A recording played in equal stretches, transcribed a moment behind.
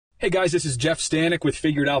Hey guys, this is Jeff Stanek with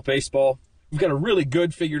Figured Out Baseball. We've got a really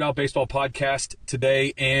good Figured Out Baseball podcast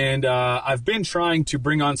today, and I've been trying to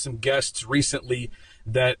bring on some guests recently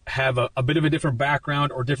that have a bit of a different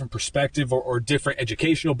background or different perspective or different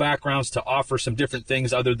educational backgrounds to offer some different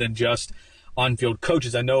things other than just on-field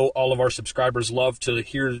coaches. I know all of our subscribers love to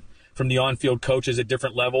hear from the on-field coaches at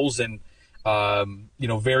different levels and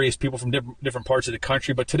various people from different parts of the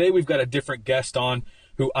country, but today we've got a different guest on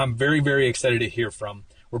who I'm very, very excited to hear from.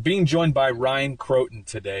 We're being joined by Ryan Crotin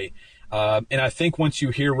today, and I think once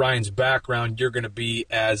you hear Ryan's background, you're going to be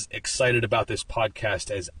as excited about this podcast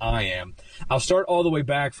as I am. I'll start all the way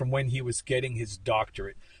back from when he was getting his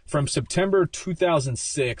doctorate. From September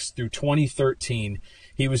 2006 through 2013,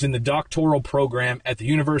 he was in the doctoral program at the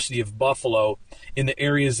University of Buffalo in the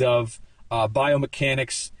areas of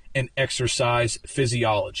biomechanics and exercise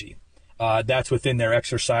physiology. That's within their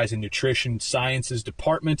exercise and nutrition sciences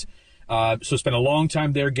department. So spent a long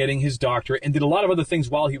time there getting his doctorate and did a lot of other things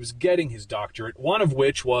while he was getting his doctorate, one of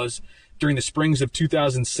which was during the springs of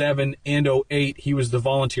 2007 and 2008, he was the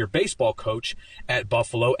volunteer baseball coach at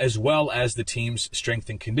Buffalo as well as the team's strength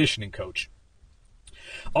and conditioning coach.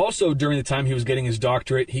 Also, during the time he was getting his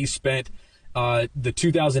doctorate, he spent the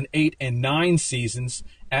 2008 and 2009 seasons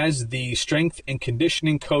as the strength and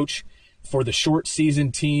conditioning coach for the short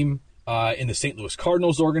season team in the St. Louis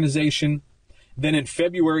Cardinals organization. Then in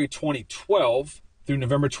February 2012 through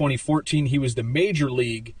November 2014, he was the major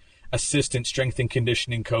league assistant strength and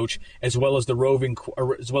conditioning coach, as well as a roving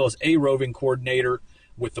coordinator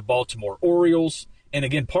with the Baltimore Orioles. And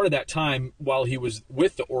again, part of that time while he was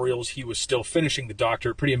with the Orioles, he was still finishing the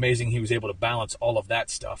doctorate. Pretty amazing he was able to balance all of that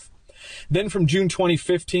stuff. Then from June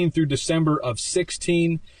 2015 through December of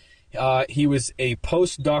 16, he was a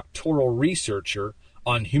post-doctoral researcher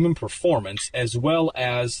on human performance, as well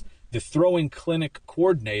as the throwing clinic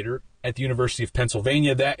coordinator at the University of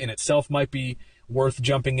Pennsylvania. That in itself might be worth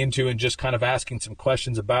jumping into and just kind of asking some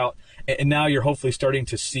questions about. And now you're hopefully starting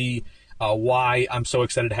to see why I'm so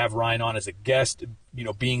excited to have Ryan on as a guest,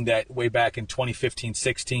 being that way back in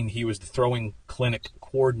 2015-16, he was the throwing clinic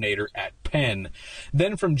coordinator at Penn.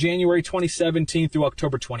 Then from January 2017 through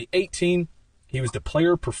October 2018, he was the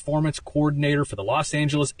player performance coordinator for the Los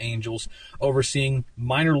Angeles Angels, overseeing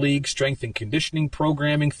minor league strength and conditioning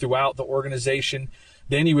programming throughout the organization.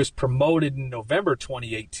 Then he was promoted in November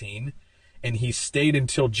 2018, and he stayed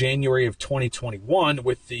until January of 2021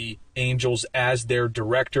 with the Angels as their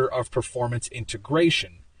director of performance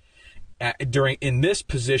integration. In this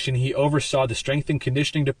position, he oversaw the strength and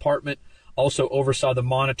conditioning department, also oversaw the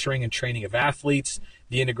monitoring and training of athletes,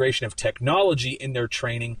 the integration of technology in their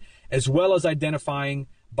training, as well as identifying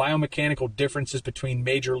biomechanical differences between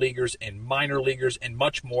major leaguers and minor leaguers and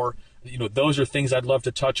much more. Those are things I'd love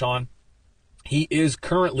to touch on. He is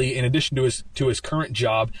currently, in addition to his current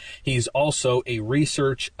job, he's also a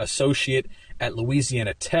research associate at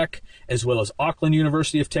Louisiana Tech, as well as Auckland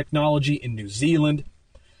University of Technology in New Zealand.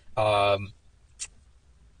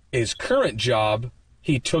 His current job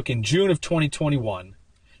he took in June of 2021.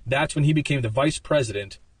 That's when he became the vice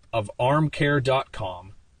president of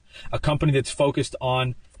armcare.com, a company that's focused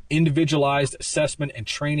on individualized assessment and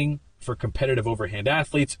training for competitive overhand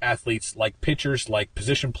athletes like pitchers, like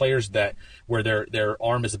position players where their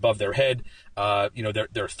arm is above their head,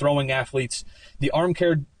 they're throwing athletes. The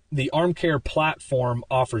ArmCare platform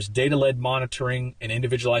offers data-led monitoring and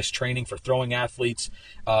individualized training for throwing athletes.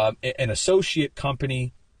 An associate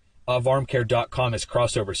company of armcare.com is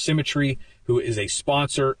Crossover Symmetry, who is a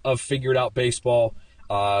sponsor of Figured Out Baseball.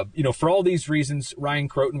 For all these reasons, Ryan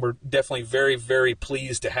Crotin, we're definitely very, very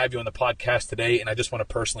pleased to have you on the podcast today, and I just want to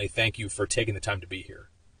personally thank you for taking the time to be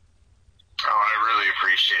here. Oh, I really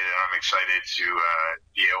appreciate it. I'm excited to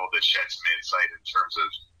be able to shed some insight in terms of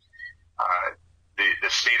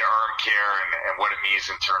the state of arm care and what it means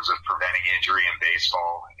in terms of preventing injury in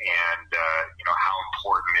baseball, and how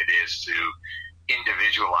important it is to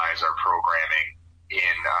individualize our programming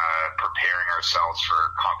in preparing ourselves for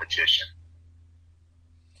competition.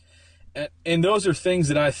 And those are things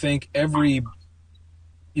that I think every,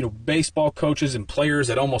 baseball coaches and players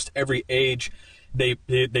at almost every age, they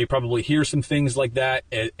probably hear some things like that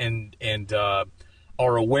and are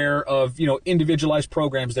aware of, individualized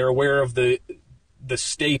programs. They're aware of the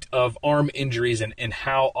state of arm injuries and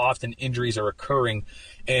how often injuries are occurring.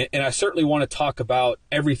 And I certainly want to talk about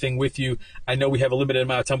everything with you. I know we have a limited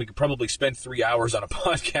amount of time. We could probably spend 3 hours on a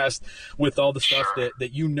podcast with all the stuff that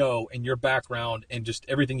and your background and just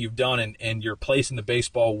everything you've done and your place in the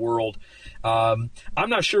baseball world. I'm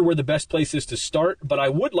not sure where the best place is to start, but I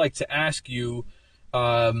would like to ask you,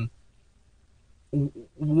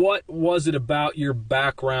 what was it about your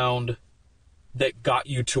background that got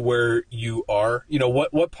you to where you are? You know,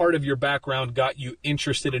 what part of your background got you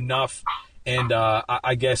interested enough and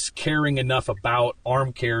I guess caring enough about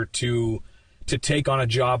arm care to take on a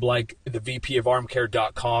job like the VP of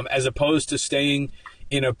armcare.com as opposed to staying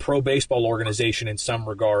in a pro baseball organization in some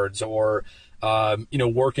regards, or you know,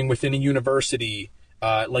 working within a university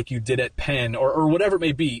like you did at Penn, or whatever it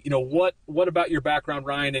may be? You know, what about your background,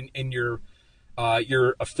 Ryan, and your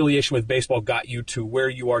affiliation with baseball got you to where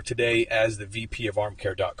you are today as the VP of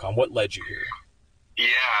armcare.com? What led you here?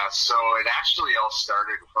 Yeah, so it actually all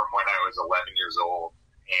started from when I was 11 years old,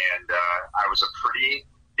 and I was a pretty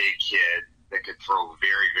big kid that could throw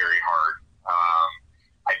very, very hard.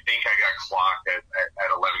 I think I got clocked at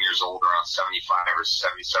 11 years old around 75 or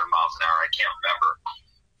 77 miles an hour. I can't remember,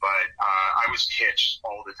 but I was pitched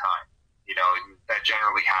all the time. You know, that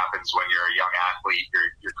generally happens when you're a young athlete.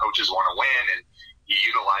 Your coaches want to win, and you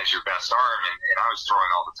utilize your best arm, and I was throwing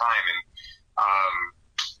all the time, and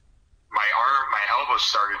my elbow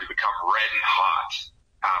started to become red and hot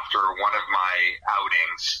after one of my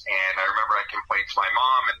outings. And I remember I complained to my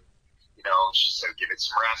mom, and, you know, she said, give it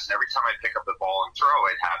some rest. And every time I pick up the ball and throw,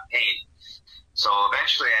 I'd have pain. So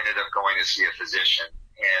eventually I ended up going to see a physician,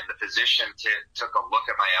 and the physician took a look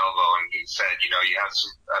at my elbow, and he said, you know, you have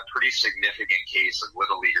a pretty significant case of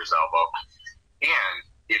little leaguer's elbow. And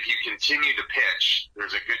if you continue to pitch,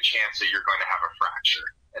 there's a good chance that you're going to have a fracture,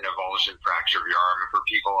 an avulsion fracture of your arm. And for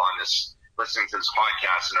people on this, listening to this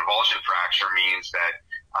podcast, an avulsion fracture means that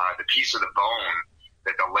the piece of the bone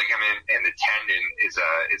that the ligament and the tendon is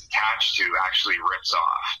attached to actually rips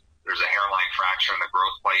off. There's a hairline fracture in the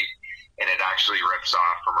growth plate, and it actually rips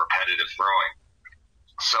off from repetitive throwing.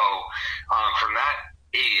 So from that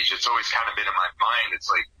age, it's always kind of been in my mind. It's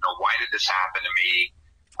like, you know, why did this happen to me?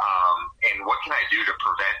 And what can I do to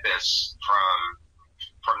prevent this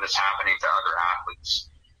from this happening to other athletes?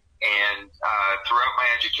 And throughout my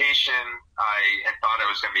education, I had thought I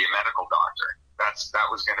was going to be a medical doctor. That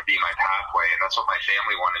was going to be my pathway, and that's what my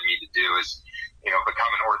family wanted me to do, is, you know, become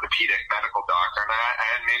an orthopedic medical doctor. And I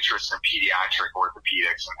had an interest in pediatric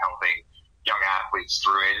orthopedics and helping young athletes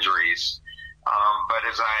through injuries. But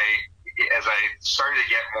as I started to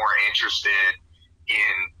get more interested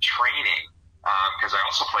in training, because I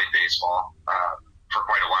also played baseball for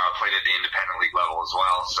quite a while. I played at the independent league level as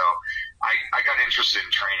well. So I got interested in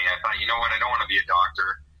training. I thought, you know what, I don't want to be a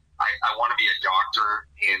doctor. I want to be a doctor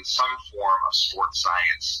in some form of sports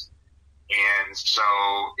science. And so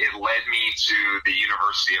it led me to the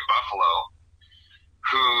University of Buffalo,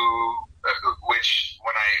 which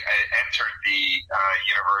when I entered the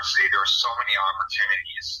university, there were so many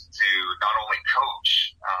opportunities to not only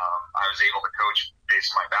coach. I was able to coach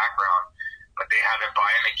based on my background, but they had a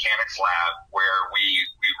biomechanics lab where we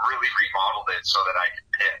really remodeled it so that I could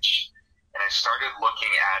pitch. And I started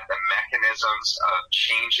looking at the mechanisms of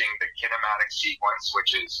changing the kinematic sequence,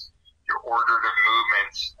 which is your order of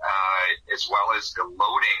movement, as well as the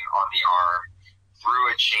loading on the arm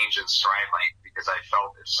through a change in stride length, because I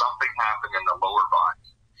felt if something happened in the lower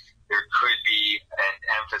body, there could be an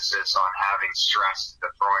emphasis on having stress to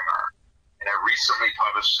the throwing arm. And I recently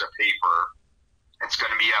published a paper, it's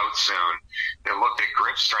going to be out soon, that looked at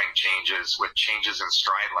grip strength changes with changes in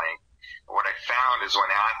stride length. What I found is when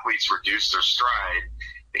athletes reduced their stride,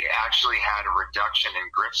 they actually had a reduction in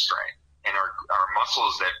grip strength. And our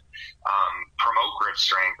muscles that promote grip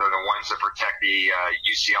strength are the ones that protect the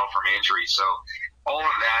UCL from injury. So all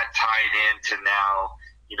of that tied into now,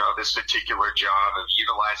 you know, this particular job of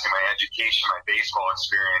utilizing my education, my baseball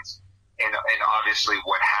experience, and obviously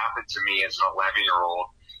what happened to me as an 11-year-old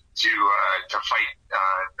to fight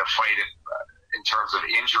the fight in terms of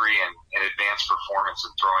injury and advanced performance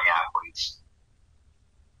in throwing athletes.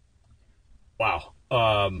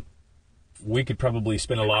 Wow. We could probably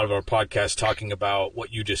spend a lot of our podcast talking about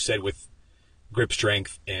what you just said with grip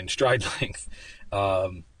strength and stride length.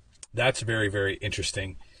 That's very, very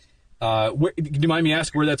interesting. Do you mind me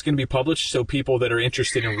asking where that's going to be published, so people that are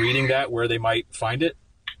interested in reading that, where they might find it?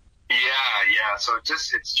 Yeah. So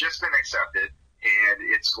it's just been accepted, and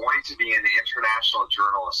it's going to be in the International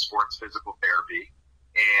Journal of Sports Physical Therapy,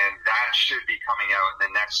 and that should be coming out in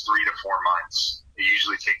the next 3 to 4 months. It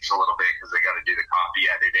usually takes a little bit because they got to do the copy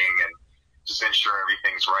editing and just ensure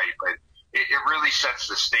everything's right. But it really sets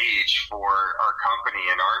the stage for our company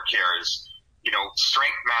and arm care. Is, you know,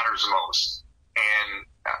 strength matters most. And,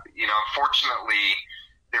 you know, unfortunately,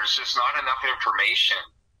 there's just not enough information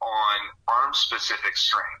on arm-specific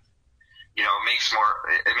strength. You know,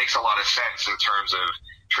 it makes a lot of sense in terms of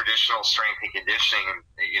traditional strength and conditioning, and,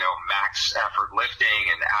 you know, max effort lifting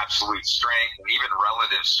and absolute strength, and even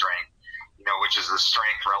relative strength, you know, which is the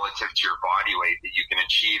strength relative to your body weight that you can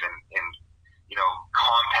achieve in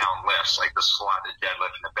compound lifts like the squat, the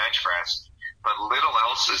deadlift, and the bench press, but little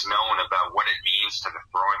else is known about what it means to the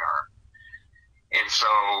throwing arm. And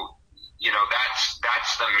so,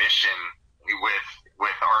 that's the mission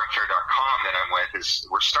with armcare.com that I'm with, is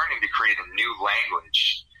we're starting to create a new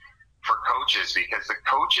language for coaches, because the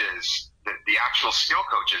coaches, the actual skill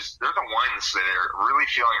coaches, they're the ones that are really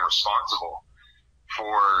feeling responsible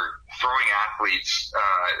for throwing athletes,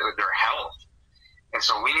 their health. And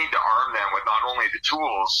so we need to arm them with not only the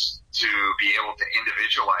tools to be able to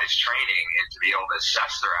individualize training and to be able to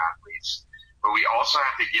assess their athletes, but we also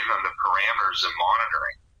have to give them the parameters and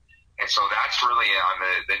monitoring. And so that's really on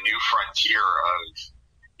the new frontier of,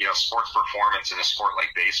 sports performance in a sport like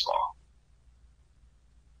baseball.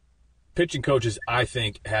 Pitching coaches, I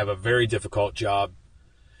think, have a very difficult job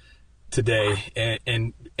today.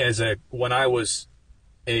 And when I was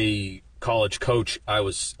a college coach, I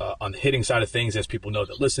was on the hitting side of things, as people know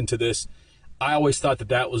that listen to this. I always thought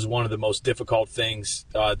that was one of the most difficult things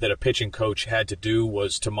that a pitching coach had to do,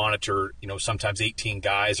 was to monitor, sometimes 18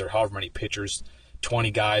 guys or however many pitchers,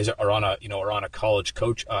 20 guys are on a college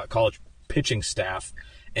pitching staff,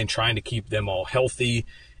 and trying to keep them all healthy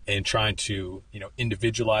and trying to,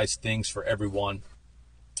 individualize things for everyone.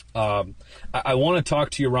 I want to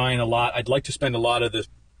talk to you, Ryan, a lot. I'd like to spend a lot of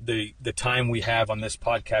the time we have on this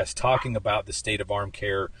podcast talking about the state of arm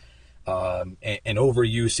care, and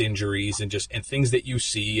overuse injuries and things that you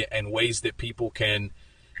see and ways that people can,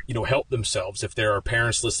 help themselves. If there are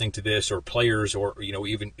parents listening to this, or players, or,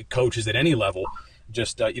 even coaches at any level,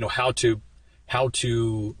 how to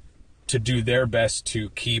do their best to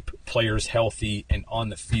keep players healthy and on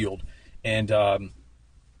the field. And,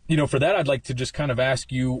 for that, I'd like to just kind of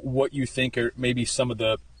ask you what you think are maybe some of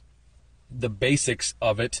the basics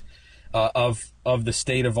of it, of the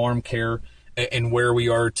state of arm care, and where we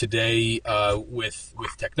are today with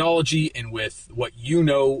technology and with what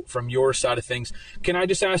from your side of things. Can I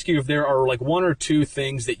just ask you if there are like one or two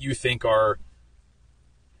things that you think are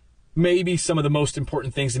maybe some of the most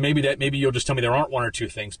important things, and maybe you'll just tell me there aren't one or two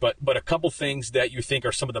things, but a couple things that you think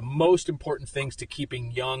are some of the most important things to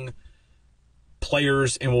keeping young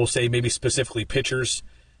players, and we'll say maybe specifically pitchers,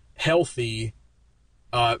 healthy,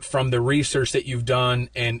 from the research that you've done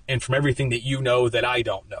and from everything that that I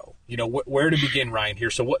don't know. Where to begin, Ryan, here.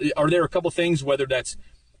 So are there a couple things, whether that's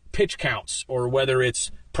pitch counts, or whether it's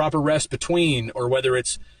proper rest between, or whether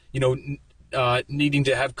it's, needing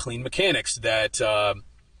to have clean mechanics that,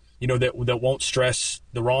 that won't stress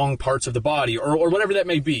the wrong parts of the body, or whatever that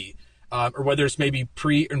may be, or whether it's maybe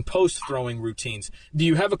pre and post throwing routines. Do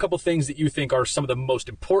you have a couple things that you think are some of the most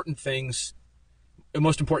important things, the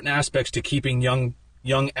most important aspects to keeping young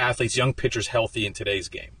athletes, young pitchers healthy in today's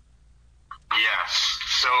game? Yes.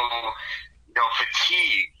 So,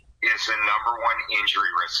 fatigue is the number one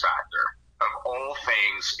injury risk factor. Of all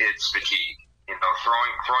things, it's fatigue.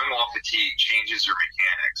 Throwing while fatigue changes your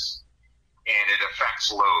mechanics, and it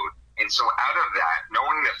affects load. And so out of that,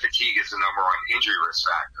 knowing that fatigue is the number one injury risk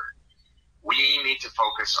factor, we need to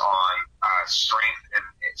focus on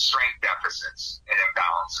strength deficits and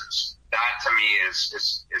imbalances. That to me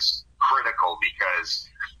is critical, because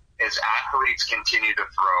as athletes continue to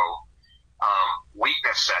throw,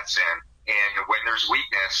 weakness sets in, and when there's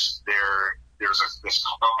weakness, there's this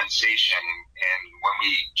compensation, and when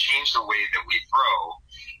we change the way that we throw,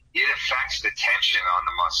 it affects the tension on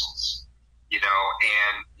the muscles.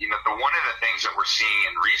 One of the things that we're seeing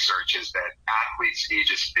in research is that athletes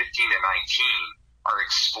ages 15 to 19 are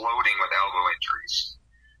exploding with elbow injuries.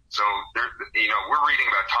 So we're reading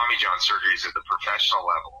about Tommy John surgeries at the professional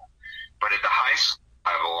level, but at the high school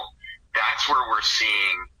level, that's where we're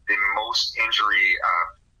seeing the most injury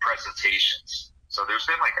presentations. So there's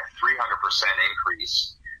been like a 300%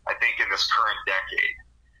 increase, I think, in this current decade.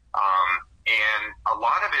 And a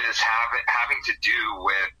lot of it is having to do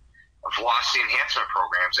with velocity enhancement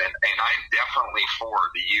programs, and I'm definitely for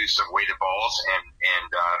the use of weighted balls and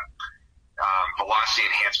velocity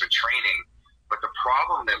enhancement training. But the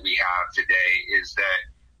problem that we have today is that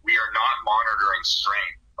we are not monitoring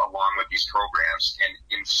strength along with these programs. And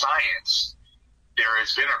in science, there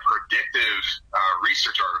has been a predictive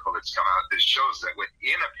research article that's come out that shows that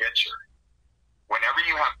within a pitcher, whenever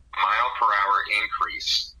you have mile per hour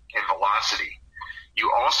increase in velocity, you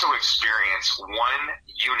also experience 1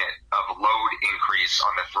 unit of load increase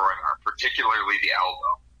on the throwing arm, particularly the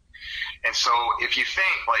elbow. And so if you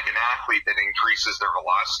think like an athlete that increases their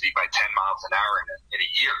velocity by 10 miles an hour in a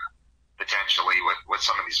year, potentially with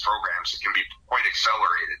some of these programs, it can be quite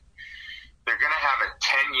accelerated. They're going to have a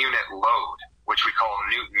 10-unit load, which we call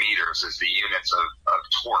Newton meters, as the units of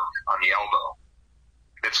torque on the elbow,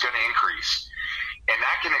 that's going to increase. and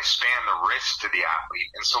that can expand the risk to the athlete.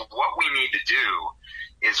 And so what we need to do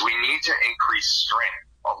is we need to increase strength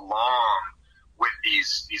along with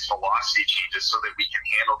these velocity changes so that we can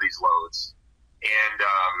handle these loads. And,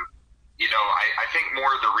 I think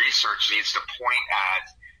more of the research needs to point at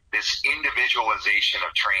this individualization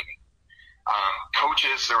of training.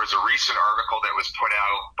 Coaches, there was a recent article that was put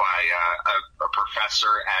out by a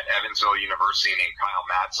professor at Evansville University named Kyle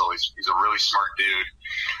Matzel. He's a really smart dude.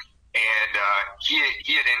 And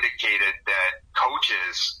he had indicated that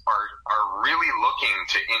coaches are really looking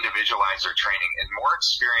to individualize their training, and more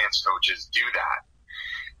experienced coaches do that.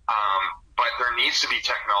 But there needs to be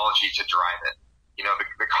technology to drive it.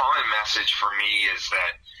 The common message for me is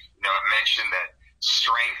that, it mentioned that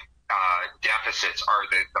strength deficits are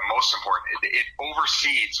the most important. It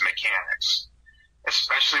oversees mechanics,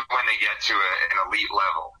 especially when they get to an elite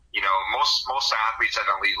level. Most athletes at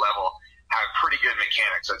an elite level have pretty good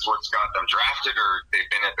mechanics. That's what's got them drafted, or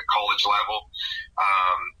they've been at the college level.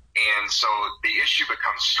 And so the issue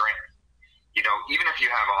becomes strength. Even if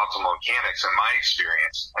you have optimal mechanics, in my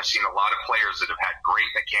experience, I've seen a lot of players that have had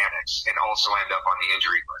great mechanics and also end up on the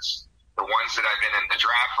injury list. The ones that I've been in the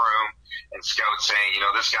draft room and scouts saying,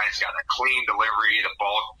 this guy's got a clean delivery, the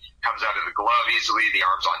ball comes out of the glove easily, the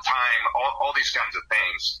arm's on time, all these kinds of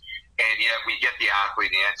things. And yet we get the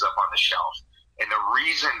athlete and he ends up on the shelf. And the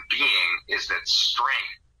reason being is that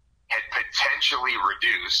strength had potentially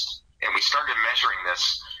reduced, and we started measuring this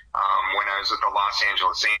when I was at the Los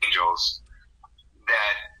Angeles Angels,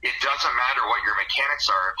 that it doesn't matter what your mechanics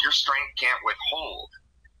are. If your strength can't withhold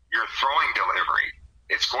your throwing delivery,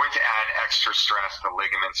 it's going to add extra stress to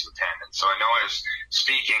ligaments and tendons. So I know I was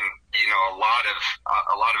speaking, a lot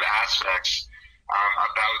of aspects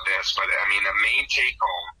about this, but I mean, the main take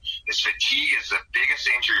home is fatigue is the biggest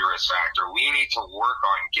injury risk factor. We need to work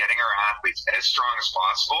on getting our athletes as strong as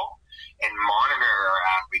possible and monitor our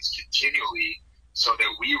athletes continually so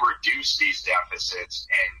that we reduce these deficits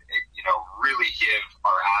and, really give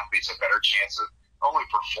our athletes a better chance of not only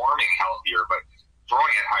performing healthier, but throwing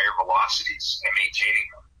at higher velocities and maintaining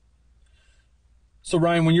them. So,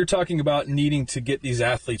 Ryan, when you're talking about needing to get these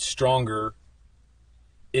athletes stronger,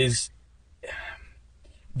 that's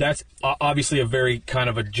obviously a very kind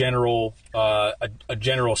of a general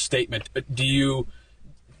statement. Do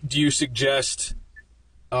you suggest?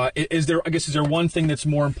 Is there one thing that's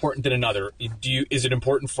more important than another? Is it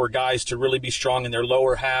important for guys to really be strong in their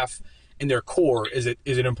lower half, in their core? Is it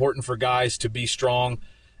important for guys to be strong?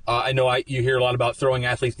 I know you hear a lot about throwing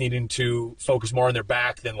athletes needing to focus more on their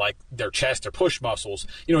back than like their chest or push muscles.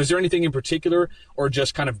 Is there anything in particular, or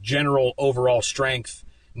just kind of general overall strength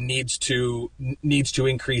needs to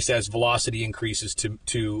increase as velocity increases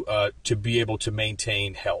to be able to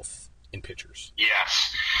maintain health in pitchers?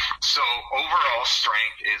 Yes. So overall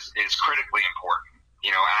strength is critically important.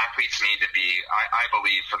 Athletes need to be, I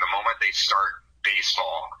believe, from the moment they start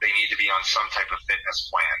baseball, they need to be on some type of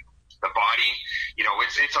fitness plan. The body,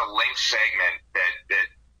 it's a linked segment that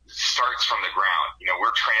starts from the ground.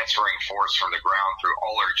 We're transferring force from the ground through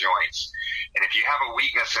all our joints. And if you have a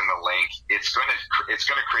weakness in the link, it's going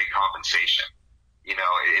to create compensation.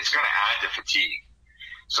 It's going to add to fatigue.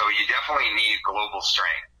 So you definitely need global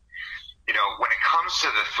strength. When it comes to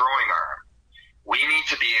the throwing arm, we need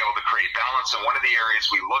to be able to create balance. And one of the areas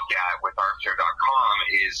we look at with armcare.com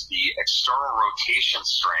is the external rotation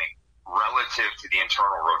strength relative to the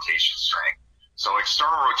internal rotation strength. So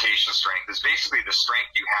external rotation strength is basically the strength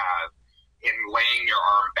you have in laying your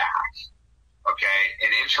arm back. Okay. And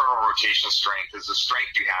internal rotation strength is the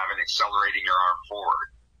strength you have in accelerating your arm forward.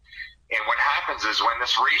 And what happens is when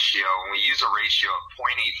we use a ratio of 0.85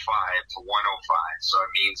 to 105, so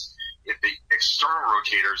it means if the external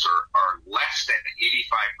rotators are less than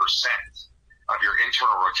 85% of your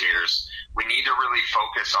internal rotators, we need to really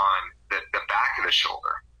focus on the back of the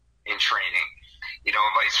shoulder in training. And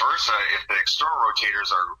vice versa, if the external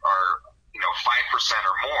rotators are 5%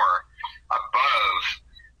 or more above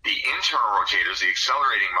the internal rotators, the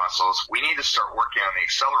accelerating muscles, we need to start working on the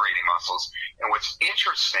accelerating muscles. And what's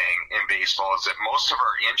interesting in baseball is that most of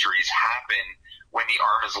our injuries happen when the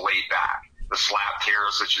arm is laid back. The slap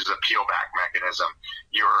tears, which is a peel back mechanism,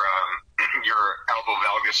 your elbow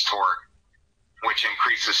valgus torque, which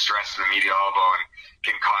increases stress to the medial elbow and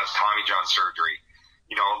can cause Tommy John surgery.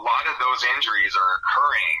 A lot of those injuries are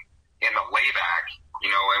occurring in the layback,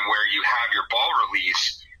 and where you have your ball release,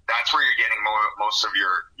 that's where you're getting most of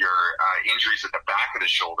your injuries at the back of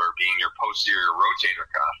the shoulder, being your posterior rotator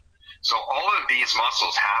cuff. So all of these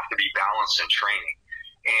muscles have to be balanced in training.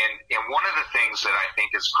 And one of the things that I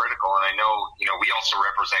think is critical, and I know, we also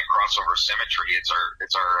represent crossover symmetry. It's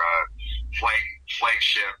our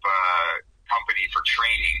flagship company for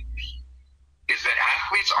training is that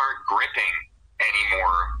athletes aren't gripping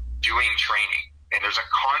anymore doing training. And there's a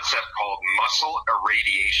concept called muscle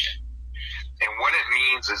irradiation. And what it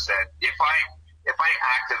means is that if I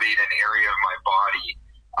activate an area of my body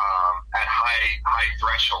at high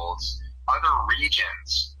thresholds, other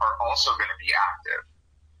regions are also going to be active.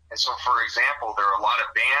 And so, for example, there are a lot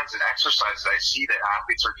of bands and exercises I see that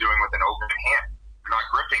athletes are doing with an open hand. They're not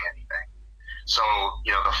gripping anything. So,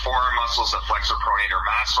 the forearm muscles, the flexor pronator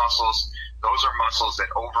mass muscles, those are muscles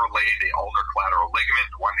that overlay the ulnar collateral ligament,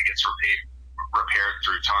 the one that gets repaired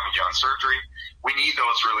through Tommy John surgery. We need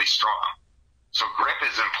those really strong. So grip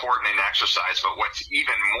is important in exercise, but what's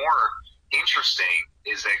even more interesting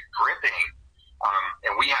is that gripping,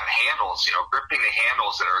 and we have handles, gripping the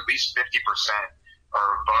handles that are at least 50%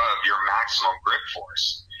 or above your maximum grip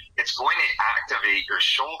force. It's going to activate your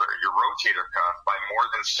shoulder, your rotator cuff, by more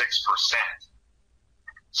than 6%.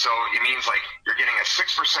 So it means like you're getting a 6%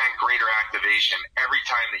 greater activation every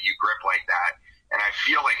time that you grip like that. And I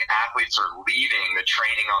feel like athletes are leaving the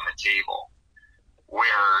training on the table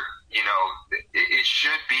where, it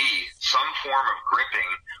should be some form of gripping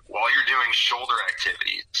while you're doing shoulder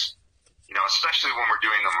activities, especially when we're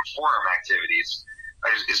doing them forearm activities,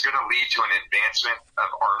 is going to lead to an advancement of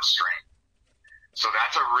arm strength. So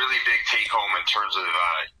that's a really big take home in terms of,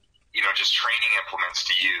 just training implements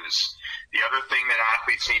to use. The other thing that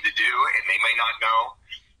athletes need to do, and they may not know,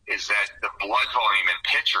 is that the blood volume in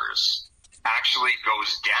pitchers actually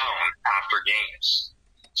goes down after games.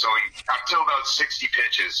 So up to about 60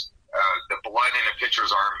 pitches, the blood in a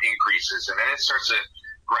pitcher's arm increases, and then it starts to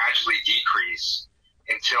gradually decrease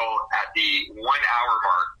until at the 1 hour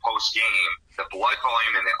mark post-game, the blood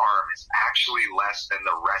volume in the arm is actually less than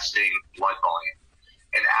the resting blood volume.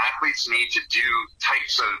 And athletes need to do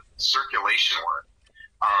types of circulation work,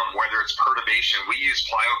 whether it's perturbation. We use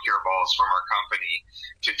PlyoCare balls from our company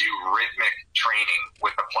to do rhythmic training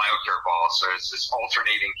with the PlyoCare ball. So it's this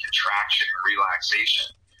alternating contraction and relaxation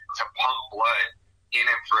to pump blood in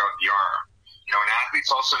and throughout the arm. And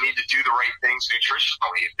athletes also need to do the right things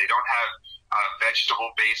nutritionally. If they don't have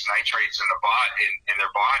vegetable-based nitrates in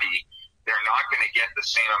their body, they're not going to get the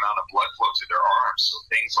same amount of blood flow to their arms. So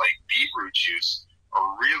things like beetroot juice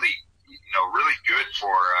are really good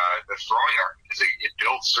for the throwing arm because it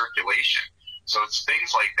builds circulation. So it's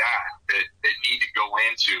things like that need to go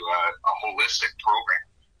into a holistic program.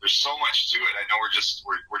 There's so much to it. I know we're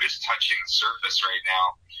just touching the surface right now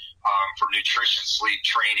for nutrition, sleep,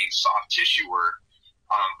 training, soft tissue work,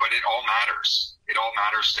 but it all matters. It all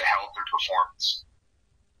matters to health and performance.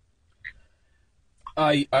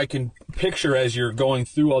 I can picture as you're going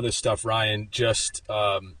through all this stuff, Ryan, just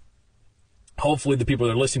hopefully the people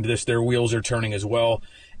that are listening to this, their wheels are turning as well,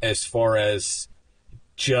 as far as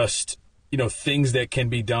just, things that can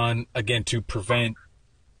be done, again, to prevent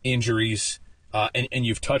injuries. And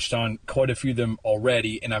you've touched on quite a few of them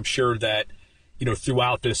already, and I'm sure that,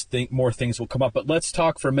 throughout this more things will come up. But let's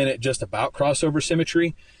talk for a minute just about crossover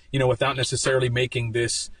symmetry, without necessarily making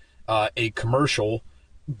this a commercial.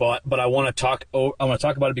 But I want to talk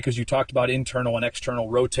about it because you talked about internal and external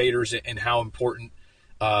rotators and how important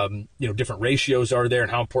different ratios are there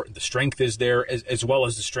and how important the strength is there, as well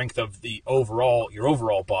as the strength of your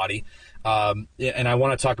overall body. And I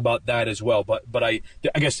want to talk about that as well. But I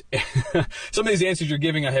guess some of these answers you're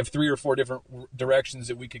giving, I have 3 or 4 different directions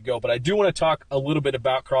that we could go. But I do want to talk a little bit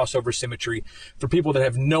about crossover symmetry for people that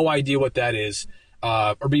have no idea what that is,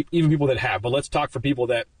 even people that have. But let's talk for people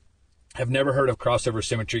that have never heard of crossover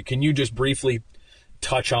symmetry. Can you just briefly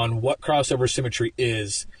touch on what crossover symmetry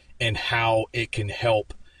is and how it can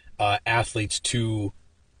help athletes to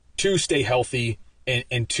stay healthy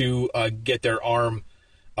and to get their arm,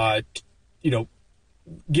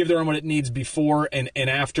 give their arm what it needs before and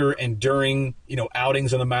after and during,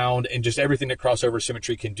 outings on the mound, and just everything that crossover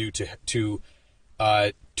symmetry can do to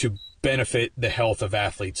benefit the health of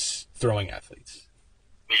athletes, throwing athletes?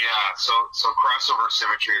 Yeah, so crossover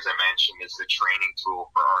symmetry, as I mentioned, is the training tool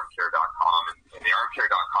for armcare.com, and the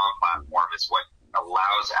armcare.com platform is what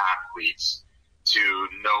allows athletes to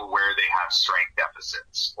know where they have strength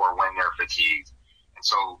deficits or when they're fatigued. And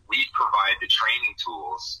so we provide the training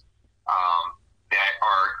tools that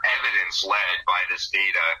are evidence-led by this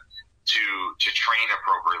data to train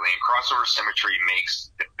appropriately. And crossover symmetry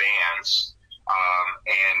makes the bands,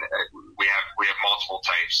 and we have multiple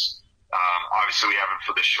types. Obviously, we have it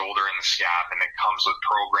for the shoulder and the scap, and it comes with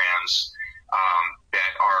programs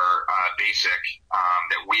that are basic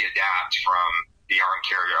that we adapt from the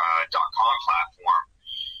armcare.com platform.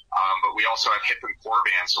 But we also have hip and core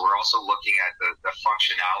bands, so we're also looking at the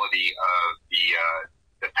functionality of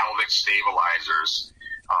the pelvic stabilizers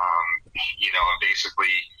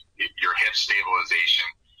basically your hip stabilization.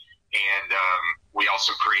 And we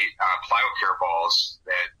also create plyo balls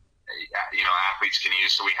that athletes can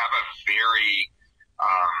use. So we have a very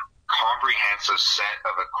comprehensive set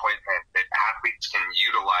of equipment that athletes can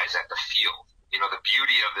utilize at the field. The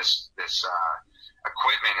beauty of this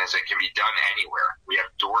equipment is it can be done anywhere. We have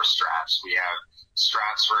door straps. We have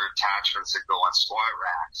straps for attachments that go on squat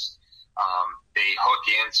racks. They hook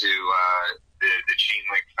into the chain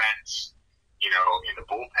link fence, in the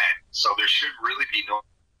bullpen. So there should really be no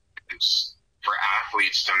for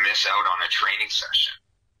athletes to miss out on a training session.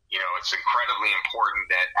 It's incredibly important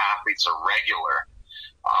that athletes are regular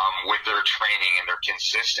with their training and they're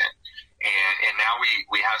consistent. And now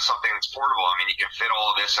we have something that's portable. I mean, you can fit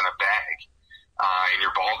all of this in a bag, in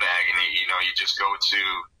your ball bag, and you just go to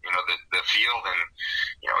the field and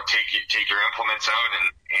take your implements out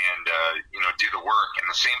and do the work. And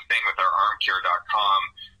the same thing with our armcare.com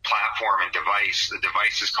platform and device. The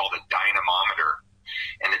device is called a dynamometer.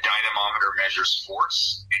 And the dynamometer measures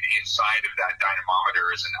force, and inside of that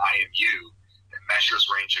dynamometer is an IMU that measures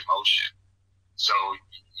range of motion. So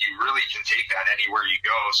you really can take that anywhere you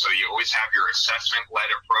go. So you always have your assessment-led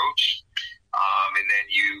approach, and then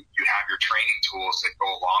you have your training tools that go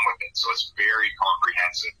along with it. So it's very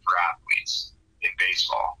comprehensive for athletes in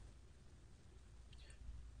baseball.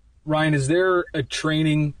 Ryan, is there a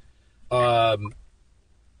training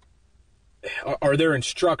are there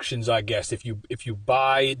instructions, I guess, if you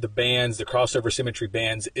buy the bands, the crossover symmetry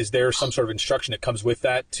bands, is there some sort of instruction that comes with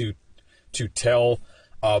that to tell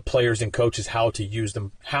players and coaches how to use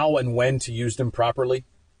them, how and when to use them properly?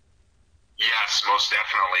 Yes, most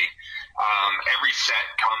definitely. Every set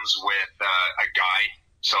comes with a guide.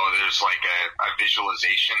 So there's like a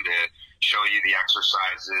visualization to show you the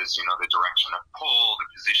exercises, the direction of pull, the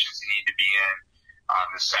positions you need to be in,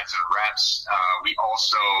 the sets and reps. We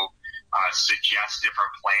also suggest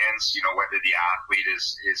different plans, whether the athlete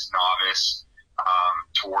is novice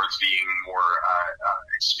towards being more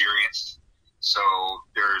experienced. So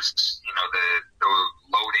there's, the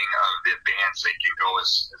loading of the bands, they can go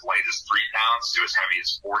as light as 3 pounds to as heavy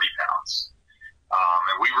as 40 pounds.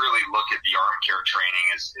 And we really look at the arm care training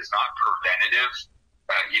as not preventative,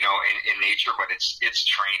 in nature, but it's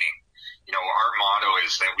training. Our motto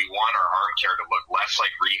is that we want our arm care to look less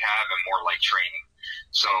like rehab and more like training.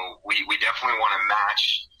 So we definitely want to match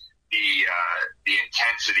the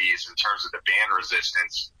intensities in terms of the band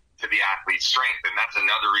resistance to the athlete's strength. And that's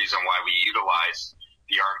another reason why we utilize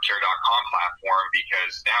the armcare.com platform,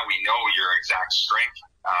 because now we know your exact strength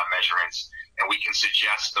measurements and we can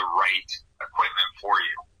suggest the right equipment for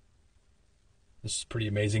you. This is pretty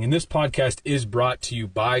amazing. And this podcast is brought to you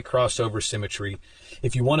by Crossover Symmetry.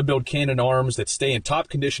 If you want to build cannon arms that stay in top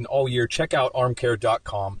condition all year, check out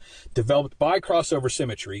armcare.com. Developed by Crossover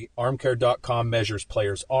Symmetry, armcare.com measures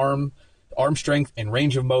players' arm strength and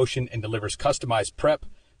range of motion and delivers customized prep,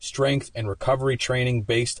 strength, and recovery training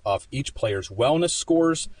based off each player's wellness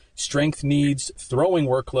scores, strength needs, throwing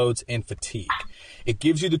workloads, and fatigue. It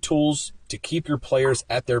gives you the tools to keep your players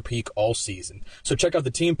at their peak all season. So check out the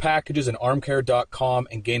team packages in armcare.com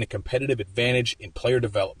and gain a competitive advantage in player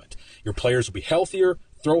development. Your players will be healthier,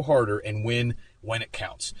 throw harder, and win when it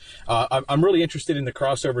counts. I'm really interested in the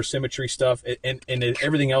crossover symmetry stuff and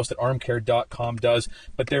everything else that armcare.com does,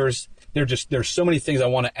 but there's so many things I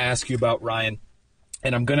want to ask you about, Ryan,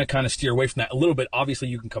 and I'm going to kind of steer away from that a little bit. Obviously,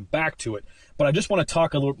 you can come back to it, but I just want to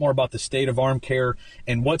talk a little more about the state of arm care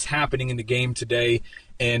and what's happening in the game today.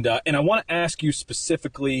 And I want to ask you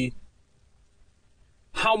specifically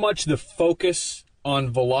how much the focus on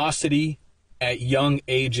velocity at young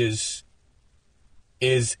ages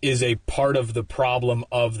is a part of the problem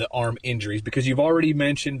of the arm injuries, because you've already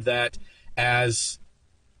mentioned that as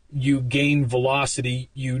you gain velocity,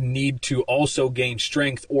 you need to also gain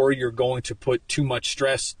strength, or you're going to put too much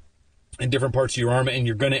stress in different parts of your arm and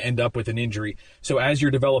you're going to end up with an injury. So as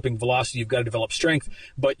you're developing velocity, you've got to develop strength.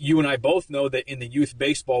 But you and I both know that in the youth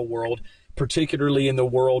baseball world, particularly in the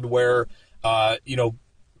world where,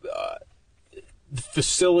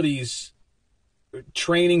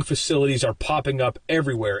 training facilities are popping up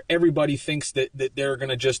everywhere. Everybody thinks that they're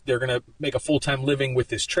going to make a full-time living with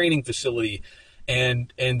this training facility,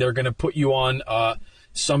 and they're going to put you on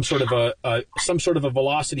some sort of a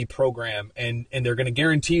velocity program, and they're going to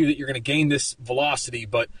guarantee you that you're going to gain this velocity.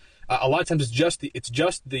 But a lot of times it's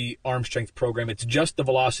just the arm strength program, it's just the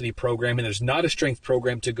velocity program, and there's not a strength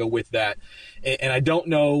program to go with that. And I don't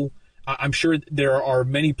know. I'm sure there are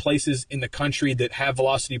many places in the country that have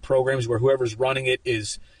velocity programs where whoever's running it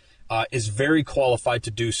is very qualified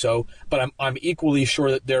to do so. But I'm equally sure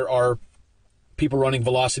that there are people running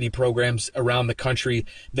velocity programs around the country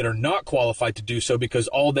that are not qualified to do so because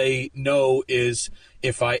all they know is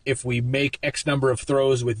if we make X number of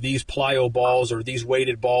throws with these plyo balls or these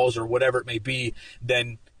weighted balls or whatever it may be,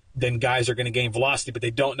 then guys are going to gain velocity, but they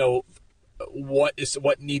don't know what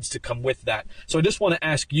needs to come with that. So I just want to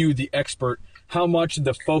ask you, the expert, how much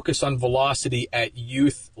the focus on velocity at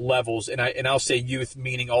youth levels, and I'll say youth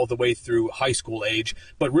meaning all the way through high school age,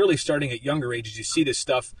 but really starting at younger ages. You see this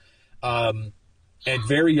stuff at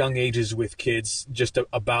very young ages with kids just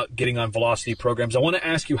about getting on velocity programs. I want to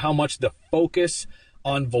ask you how much the focus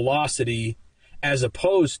on velocity as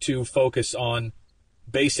opposed to focus on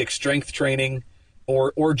basic strength training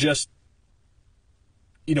or just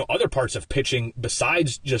other parts of pitching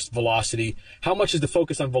besides just velocity. How much is the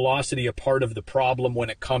focus on velocity a part of the problem when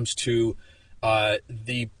it comes to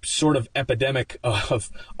the sort of epidemic of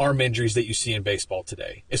arm injuries that you see in baseball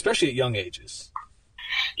today, especially at young ages?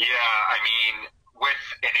 Yeah, I mean, with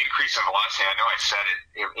an increase in velocity, I know I said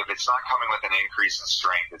it, if it's not coming with an increase in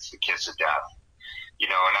strength, it's the kiss of death.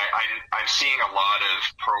 And I'm seeing a lot of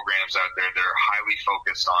programs out there that are highly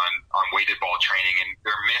focused on weighted ball training, and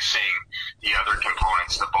they're missing the other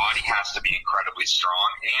components. The body has to be incredibly strong,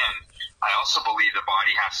 and I also believe the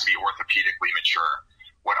body has to be orthopedically mature.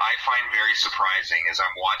 What I find very surprising is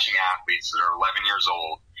I'm watching athletes that are 11 years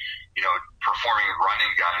old, performing run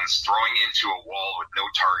and guns, throwing into a wall with no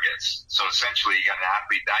targets. So essentially you got an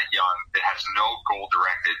athlete that young that has no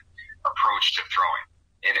goal-directed approach to throwing.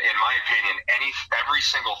 In my opinion, every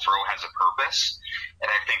single throw has a purpose, and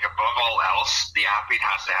I think above all else, the athlete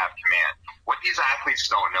has to have command. What these athletes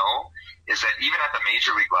don't know is that even at the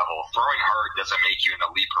major league level, throwing hard doesn't make you an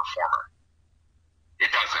elite performer.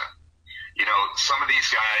 It doesn't. Some of these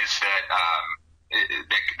guys that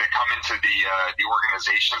come into the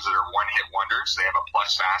organizations that are one-hit wonders, they have a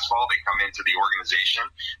plus fastball, they come into the organization,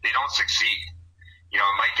 they don't succeed. It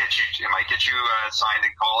might get you signed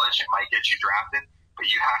in college, it might get you drafted, but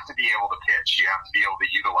you have to be able to pitch. You have to be able to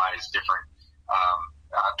utilize different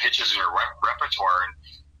pitches in your repertoire. And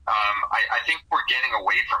I think we're getting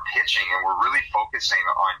away from pitching, and we're really focusing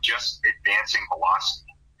on just advancing velocity.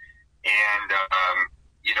 And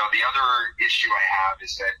the other issue I have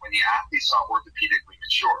is that when the athlete's not orthopedically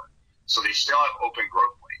mature, so they still have open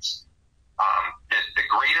growth plates. The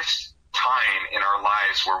greatest time in our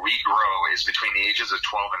lives where we grow is between the ages of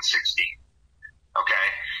 12 and 16. Okay?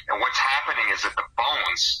 And what's happening is that the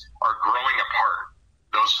bones are growing apart.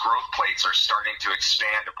 Those growth plates are starting to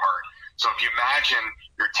expand apart. So if you imagine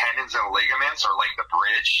your tendons and ligaments are like the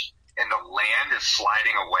bridge and the land is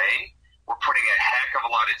sliding away, we're putting a heck of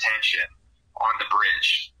a lot of tension on the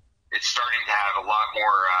bridge. It's starting to have a lot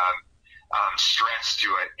more stress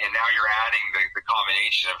to it. And now you're adding the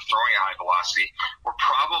combination of throwing a high velocity. We're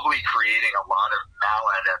probably creating a lot of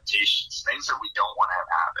maladaptations, things that we don't want to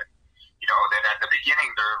have happen. That at the beginning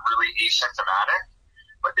they're really asymptomatic,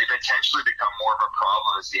 but they potentially become more of a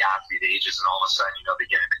problem as the athlete ages, and all of a sudden, they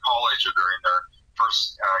get into college or they're in their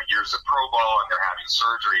first years of pro ball and they're having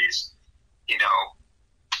surgeries.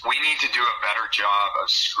 We need to do a better job of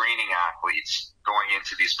screening athletes going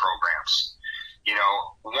into these programs.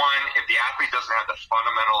 One, if the athlete doesn't have the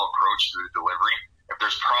fundamental approach to the delivery, if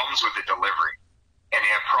there's problems with the delivery and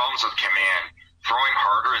they have problems with command, throwing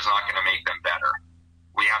harder is not going to make them better.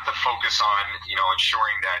 We have to focus on,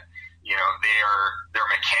 ensuring that,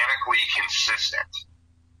 they're mechanically consistent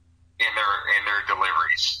in their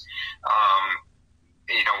deliveries.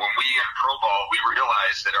 When we in pro ball, we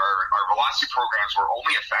realized that our velocity programs were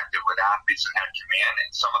only effective with athletes that had command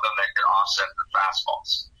and some of them that could offset the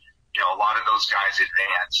fastballs. A lot of those guys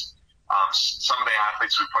advanced. Some of the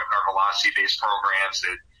athletes we put in our velocity-based programs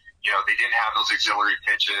that, they didn't have those auxiliary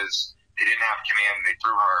pitches, they didn't have command, they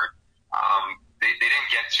threw hard. They didn't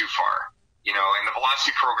get too far, and the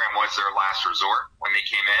velocity program was their last resort when they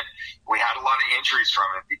came in. We had a lot of injuries from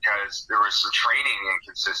it because there was some training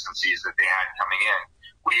inconsistencies that they had coming in.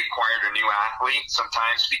 We acquired a new athlete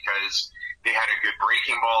sometimes because they had a good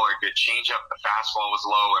breaking ball or a good changeup. The fastball was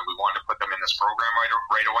low, and we wanted to put them in this program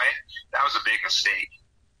right away. That was a big mistake.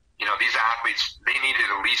 These athletes, they needed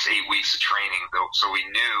at least 8 weeks of training, though, so we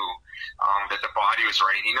knew that the body was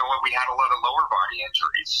right. You know what? We had a lot of lower body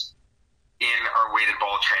injuries in our weighted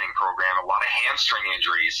ball training program, a lot of hamstring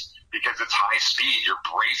injuries because it's high speed. You're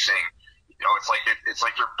bracing. It's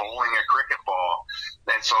like you're bowling a cricket ball.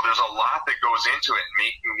 And so there's a lot that goes into it,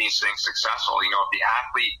 making these things successful. If the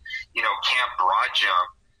athlete, can't broad jump,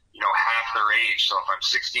 half their age. So if I'm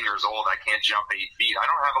 16 years old, I can't jump 8 feet. I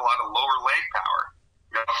don't have a lot of lower leg power.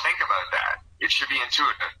 Think about that. It should be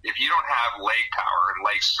intuitive. If you don't have leg power and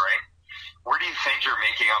leg strength, where do you think you're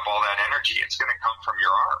making up all that energy? It's going to come from your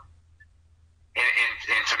arm.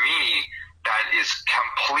 And to me, that is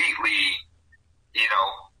completely,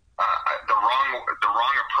 the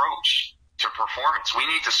wrong approach to performance. We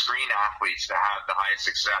need to screen athletes to have the highest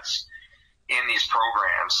success in these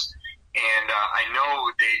programs. And I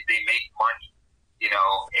know they make money,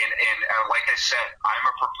 and like I said, I'm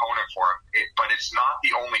a proponent for it, but it's not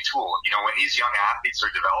the only tool. When these young athletes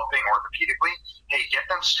are developing orthopedically, hey, get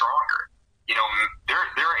them stronger.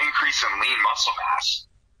 Their increase in lean muscle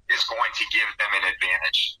mass is going to give them an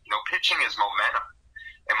advantage. Pitching is momentum,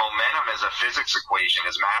 and momentum is a physics equation,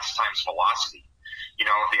 is mass times velocity.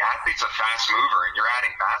 If the athlete's a fast mover and you're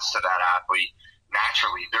adding mass to that athlete,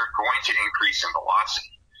 naturally they're going to increase in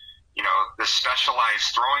velocity. The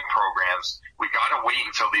specialized throwing programs, we got to wait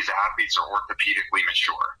until these athletes are orthopedically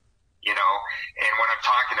mature. And when I'm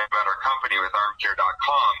talking about our company with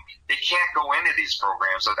armcare.com, they can't go into these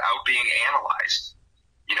programs without being analyzed.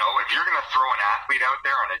 If you're going to throw an athlete out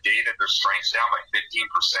there on a day that their strength's down by 15%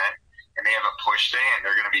 and they have a push day and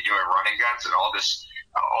they're going to be doing running guns and all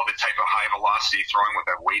the type of high velocity throwing with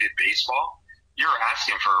a weighted baseball, you're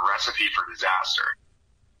asking for a recipe for disaster.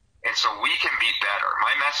 And so we can be better.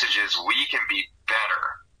 My message is we can be better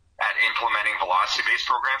at implementing velocity-based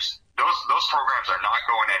programs. Those programs are not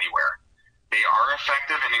going anywhere. They are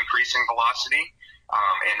effective in increasing velocity,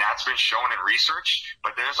 and that's been shown in research.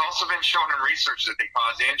 But there's also been shown in research that they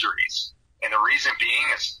cause injuries. And the reason being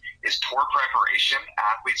is poor preparation.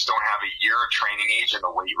 Athletes don't have a year of training age in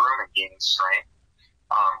the weight room and gaining strength.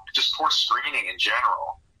 Just poor screening in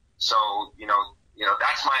general. So,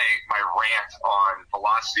 that's my rant on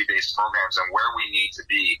velocity-based programs and where we need to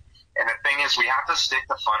be. And the thing is, we have to stick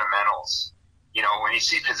to fundamentals. When you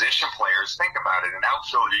see position players, think about it. An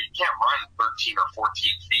outfielder, you can't run 13 or 14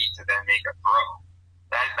 feet to then make a throw.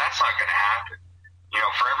 That's not going to happen.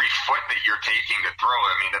 For every foot that you're taking to throw,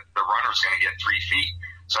 the runner's going to get 3 feet.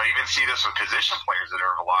 So I even see this with position players that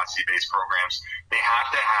are velocity-based programs. They have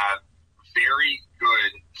to have very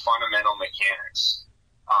good fundamental mechanics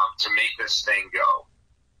to make this thing go.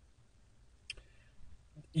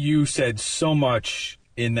 You said so much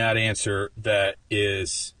in that answer that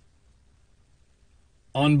is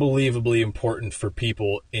unbelievably important for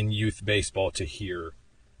people in youth baseball to hear.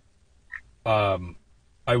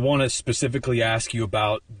 I want to specifically ask you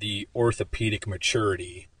about the orthopedic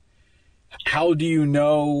maturity. How do you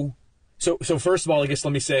know? So first of all, I guess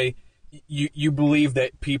let me say, you believe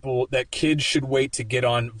that kids should wait to get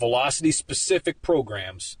on velocity-specific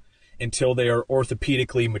programs until they are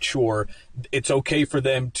orthopedically mature. It's okay for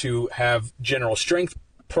them to have general strength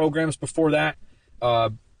programs before that,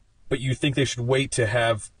 but you think they should wait to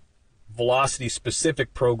have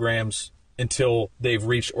velocity-specific programs until they've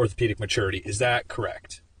reached orthopedic maturity. Is that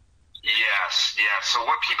correct? Yes, yeah. So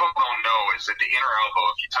what people don't know is that the inner elbow,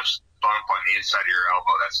 if you touch the bump on the inside of your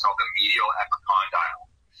elbow, that's called the medial epicondyle.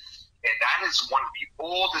 And that is one of the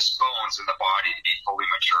oldest bones in the body to be fully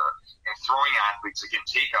mature. And throwing athletes, it can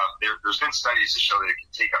take up, there's been studies to show that it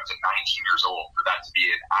can take up to 19 years old for that to be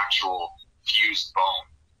an actual fused bone.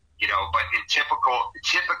 But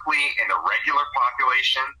typically in the regular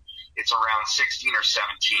population, it's around 16 or 17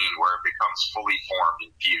 where it becomes fully formed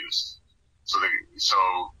and fused. So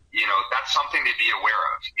that's something to be aware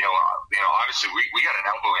of. Obviously we got an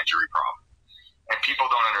elbow injury problem, and people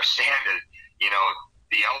don't understand it.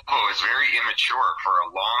 The elbow is very immature for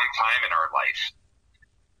a long time in our life.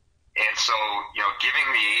 And so, giving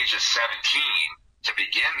the age of 17 to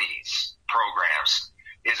begin these programs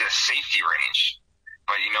is a safety range.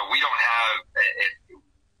 But, we don't have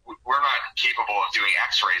we're not capable of doing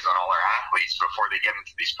x-rays on all our athletes before they get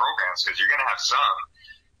into these programs, because you're going to have some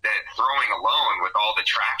that throwing alone with all the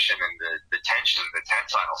traction and the tension, the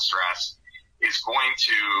tensile stress is going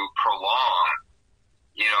to prolong,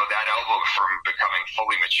 that elbow from becoming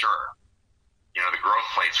fully mature, the growth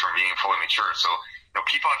plates from being fully mature. So,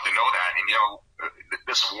 people have to know that. And,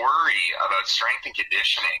 this worry about strength and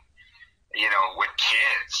conditioning, with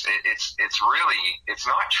kids, it's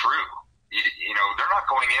not true. They're not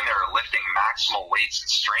going in there lifting maximal weights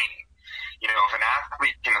and straining. If an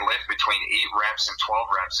athlete can lift between 8 reps and 12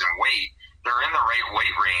 reps in weight, they're in the right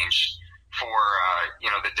weight range for,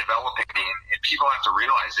 the developing. And people have to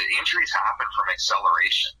realize that injuries happen from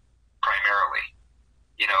acceleration primarily.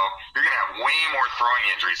 You're going to have way more throwing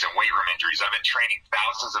injuries than weight room injuries. I've been training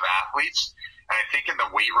thousands of athletes, and I think in the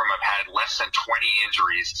weight room I've had less than 20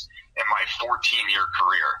 injuries in my 14-year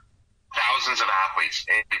career. Thousands of athletes,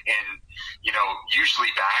 and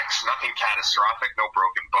usually backs, nothing catastrophic, no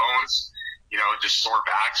broken bones, just sore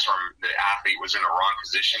backs from the athlete was in the wrong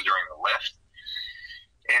position during the lift.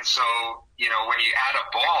 And so, when you add a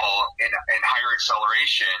ball and higher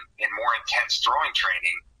acceleration and more intense throwing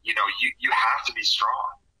training, you have to be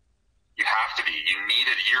strong. You have to be. You need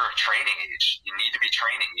a year of training age. You need to be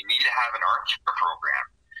training. You need to have an arm care program.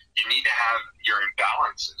 You need to have your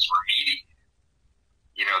imbalances remediated.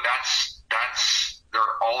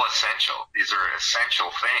 They're all essential. These are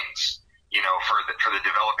essential things, for the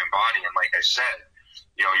developing body. And like I said,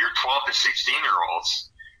 your 12 to 16-year-olds,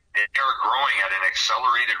 they're growing at an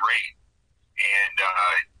accelerated rate. And,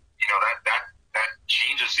 that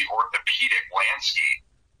changes the orthopedic landscape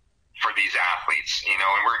for these athletes, and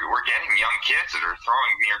we're getting young kids that are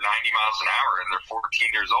throwing near 90 miles an hour and they're 14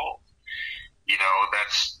 years old.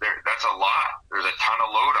 That's a lot. There's a ton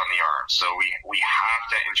of load on the arm. So we have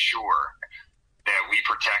to ensure that we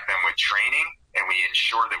protect them with training, and we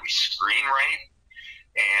ensure that we screen right,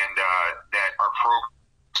 and that our program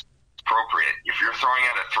is appropriate. If you're throwing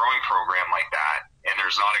out a throwing program like that and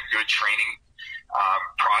there's not a good training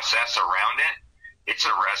process around it, it's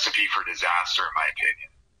a recipe for disaster, in my opinion.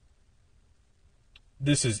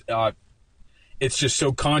 This is it's just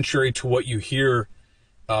so contrary to what you hear,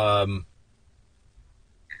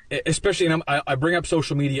 especially, and I bring up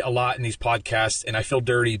social media a lot in these podcasts, and I feel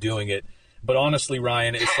dirty doing it, but honestly,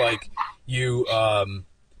 Ryan, it's like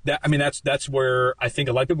that's where I think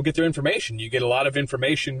a lot of people get their information. You get a lot of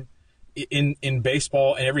information in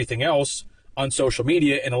baseball and everything else on social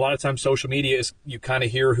media, and a lot of times social media is, you kind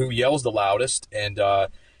of hear who yells the loudest, and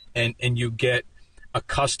you get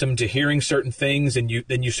accustomed to hearing certain things, and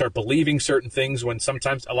then you start believing certain things when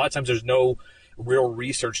a lot of times there's no real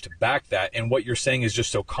research to back that. And what you're saying is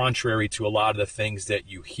just so contrary to a lot of the things that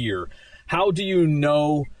you hear. How do you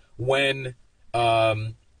know when a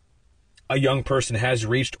young person has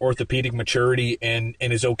reached orthopedic maturity and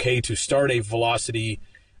is okay to start a velocity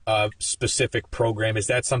specific program? Is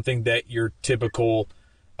that something that your typical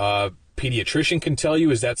pediatrician can tell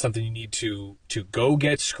you? Is that something you need to go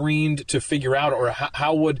get screened to figure out? Or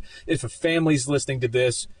how would, if a family's listening to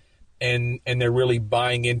this and they're really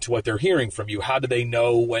buying into what they're hearing from you, how do they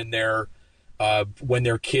know when their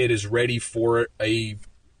kid is ready for a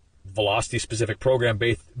velocity specific program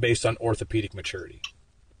based on orthopedic maturity?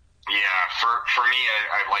 Yeah, for me,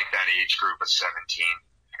 I like that age group of 17.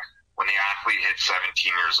 When the athlete hits 17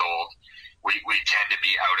 years old, we tend to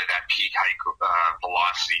be out of that peak high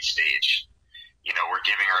velocity stage. We're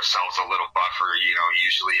giving ourselves a little buffer.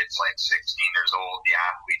 Usually it's like 16 years old, the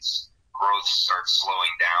athlete's growth starts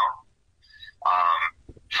slowing down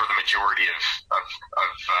for the majority of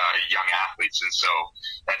young athletes. And so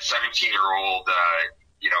that 17-year-old,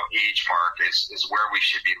 age mark is where we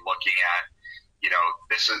should be looking at.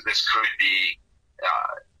 This could be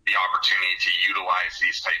the opportunity to utilize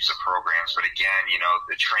these types of programs. But again,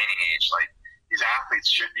 the training age, like, these athletes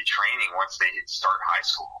should be training once they start high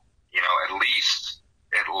school. At least,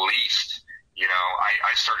 I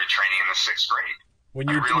started training in the 6th grade. When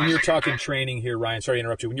you're talking training here, Ryan, sorry to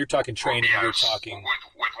interrupt you. When you're talking training, you're talking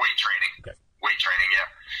with weight training. Okay. Weight training, yeah.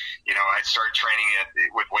 I started training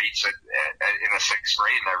with weights in the 6th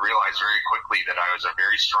grade, and I realized very quickly that I was a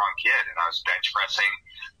very strong kid, and I was bench pressing,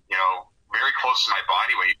 very close to my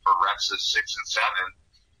body weight for reps of 6 and 7.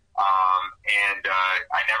 And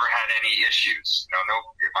I never had any issues.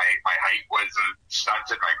 My height wasn't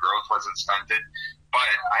stunted, my growth wasn't stunted,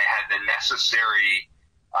 but I had the necessary,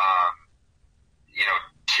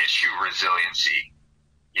 tissue resiliency,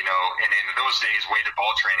 and in those days, weighted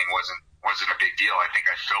ball training wasn't a big deal. I think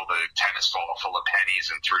I filled a tennis ball full of pennies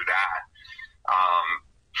and threw that,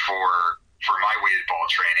 for my weighted ball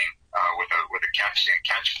training, with a catch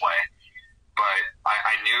play. But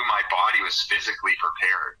I knew my body was physically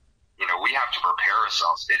prepared. We have to prepare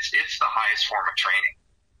ourselves. It's the highest form of training.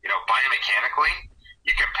 Biomechanically,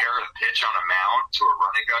 you compare a pitch on a mound to a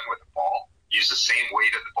running gun with a ball, use the same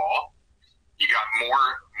weight of the ball. You got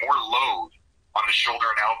more load on the shoulder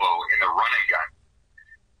and elbow in the running gun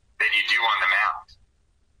than you do on the mound.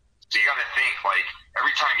 So you got to think, like,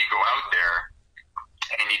 every time you go out there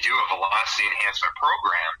and you do a velocity enhancement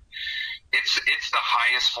program, it's the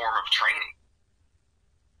highest form of training.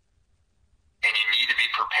 And you need to be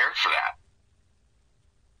prepared for that.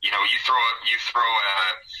 You throw a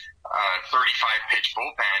 35 pitch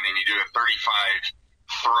bullpen and you do a 35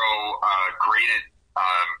 throw graded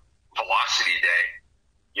velocity day,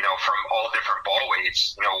 from all different ball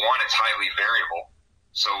weights. One, it's highly variable.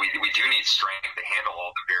 So we do need strength to handle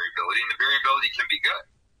all the variability, and the variability can be good.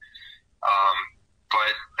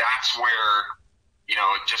 But that's where,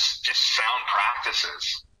 just sound practices.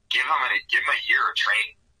 Give them a year of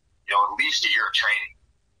training, at least a year of training.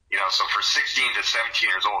 So for 16 to 17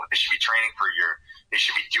 years old, they should be training for a year. They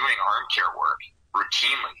should be doing arm care work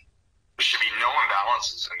routinely. There should be no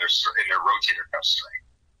imbalances in their rotator cuff strength.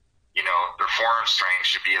 Their forearm strength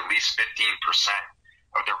should be at least 15%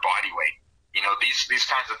 of their body weight. These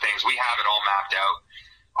kinds of things, we have it all mapped out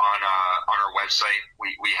on our website.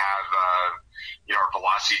 We have our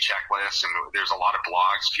velocity checklist, and there's a lot of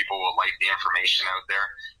blogs. People will like the information out there.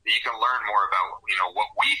 You can learn more about what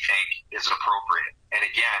we think is appropriate. And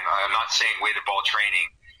again, I'm not saying weighted ball training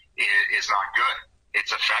is not good.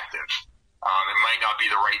 It's effective. It might not be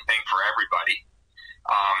the right thing for everybody,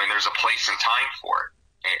 and there's a place and time for it.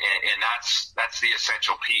 And that's the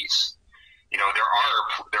essential piece. There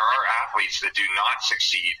are athletes that do not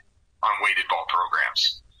succeed on weighted ball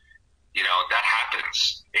programs. That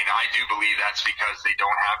happens. And I do believe that's because they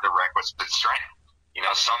don't have the requisite strength.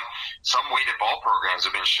 Some weighted ball programs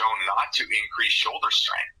have been shown not to increase shoulder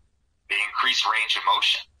strength. They increase range of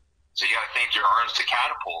motion. So you got to think your arms to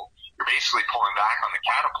catapult. You're basically pulling back on the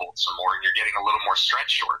catapult some more, and you're getting a little more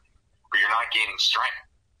stretch short, but you're not gaining strength.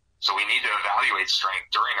 So we need to evaluate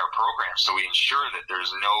strength during our program so we ensure that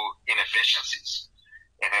there's no inefficiencies.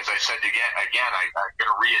 And as I said again, I'm going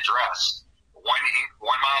to readdress 1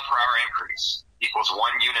 mile per hour increase equals 1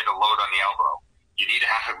 unit of load on the elbow. You need to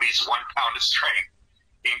have at least 1 pound of strength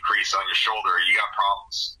increase on your shoulder, or you got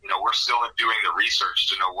problems. We're still doing the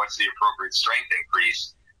research to know what's the appropriate strength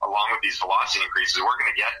increase along with these velocity increases. We're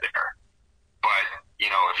going to get there. But,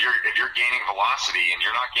 if you're gaining velocity and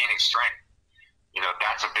you're not gaining strength,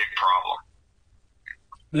 that's a big problem.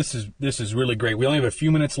 This is really great. We only have a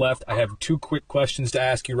few minutes left. I have 2 quick questions to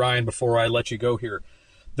ask you, Ryan, before I let you go here.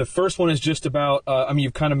 The first one is just about,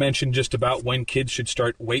 you've kind of mentioned just about when kids should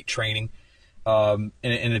start weight training. And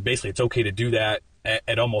basically it's okay to do that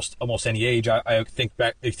at almost any age. I think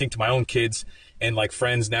to my own kids and like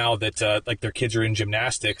friends now that like their kids are in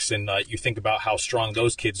gymnastics, and you think about how strong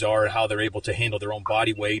those kids are and how they're able to handle their own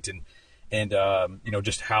body weight and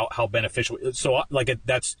just how beneficial. So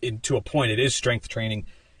that's to a point, it is strength training,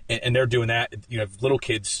 and they're doing that. Little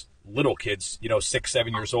kids, 6,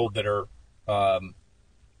 7 years old that are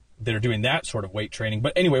doing that sort of weight training.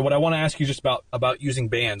 But anyway, what I want to ask you just about using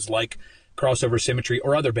bands like crossover symmetry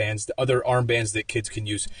or other bands, the other arm bands that kids can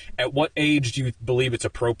use. At what age do you believe it's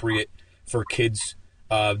appropriate for kids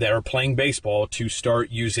that are playing baseball to start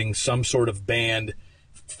using some sort of band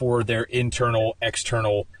for their internal,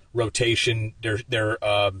 external rotation, their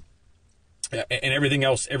and everything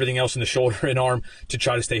else in the shoulder and arm to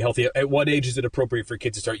try to stay healthy? At what age is it appropriate for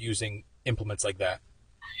kids to start using implements like that?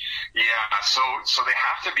 Yeah, so they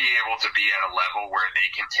have to be able to be at a level where they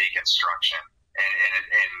can take instruction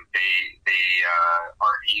and they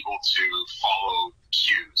are able to follow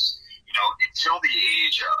cues. Until the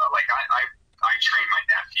age I train my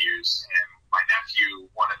nephews, and my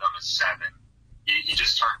nephew, one of them is 7. He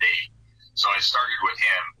just turned 8. So I started with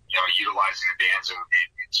him, utilizing the bands and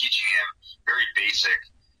teaching him very basic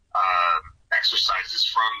exercises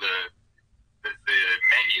from the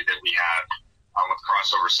menu that we have with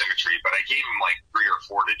crossover symmetry. But I gave him like 3 or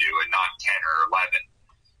 4 to do and not 10 or 11,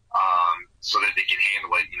 so that they can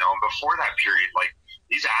handle it. And before that period, like,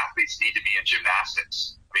 these athletes need to be in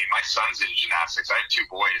gymnastics. I mean, my son's in gymnastics. I have 2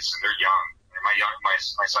 boys, and they're young. And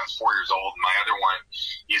my son's 4 years old, and my other one,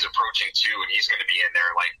 he's approaching 2, and he's going to be in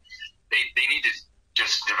there. Like, they need to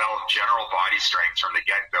just develop general body strength from the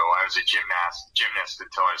get-go. I was a gymnast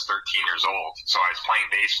until I was 13 years old. So I was playing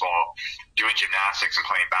baseball, doing gymnastics, and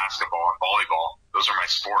playing basketball and volleyball. Those are my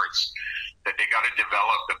sports. That they got to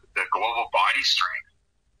develop the global body strength.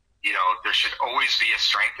 There should always be a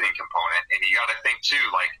strengthening component, and you got to think too,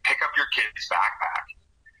 like, pick up your kid's backpack.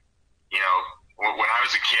 When I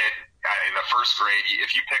was a kid in the 1st grade,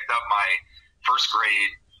 if you picked up my 1st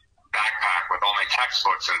grade backpack with all my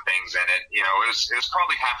textbooks and things in it, it was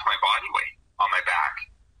probably half my body weight on my back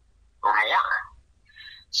or more.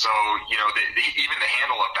 So, even the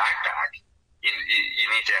handle of backpack, you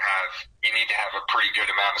need to have a pretty good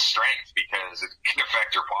amount of strength because it can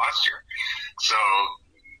affect your posture. So,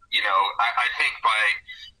 I think by,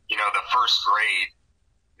 the 1st grade,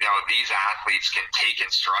 these athletes can take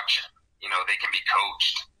instruction. They can be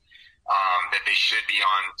coached, that they should be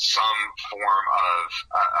on some form of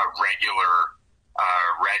a regular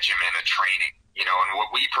regimen of training. And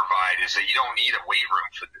what we provide is that you don't need a weight room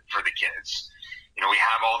for the kids. We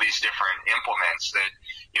have all these different implements that,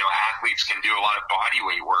 athletes can do a lot of body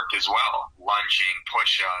weight work as well. Lunging,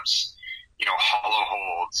 push-ups, hollow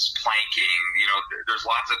holds, planking. There's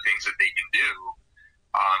lots of things that they can do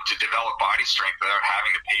to develop body strength without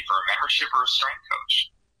having to pay for a membership or a strength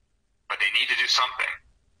coach. But they need to do something.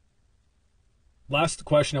 Last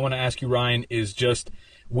question I want to ask you, Ryan, is just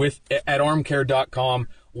at armcare.com,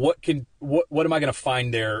 what am I going to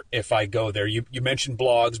find there if I go there? You mentioned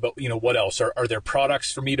blogs, but what else? Are there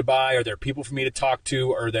products for me to buy? Are there people for me to talk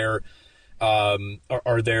to? Are there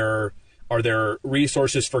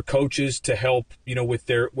resources for coaches to help with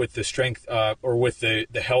the strength or with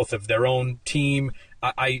the health of their own team?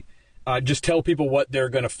 I just tell people what they're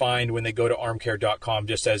going to find when they go to armcare.com,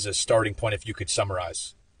 just as a starting point, if you could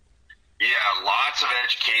summarize. Yeah, lots of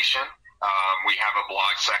education. We have a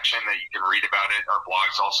blog section that you can read about it. Our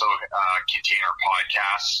blogs also contain our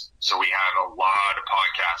podcasts. So we have a lot of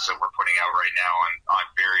podcasts that we're putting out right now on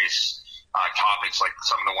various topics, like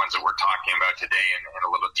some of the ones that we're talking about today in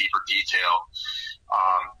a little deeper detail.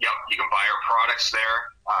 You can buy our products there.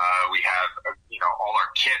 We have, all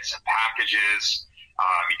our kits and packages.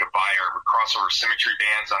 You can buy our crossover symmetry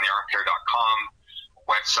bands on the armcare.com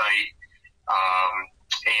website.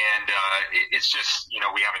 It's just,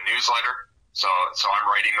 we have a newsletter. So I'm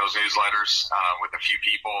writing those newsletters with a few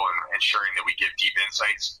people and ensuring that we give deep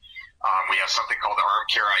insights. We have something called the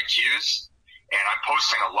Armcare IQs, and I'm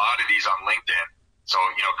posting a lot of these on LinkedIn. So,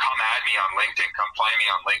 come add me on LinkedIn. Come find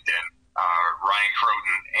me on LinkedIn, Ryan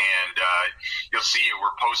Crotin, and you'll see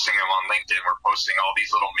we're posting them on LinkedIn. We're posting all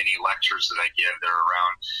these little mini lectures that I give. They're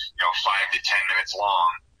around, 5 to 10 minutes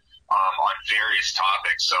long. On various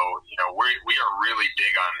topics. So, we are really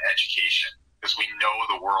big on education because we know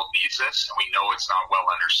the world needs this and we know it's not well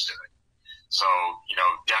understood. So,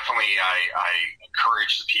 definitely I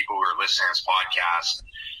encourage the people who are listening to this podcast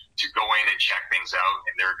to go in and check things out,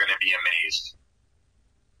 and they're going to be amazed.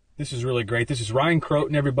 This is really great. This is Ryan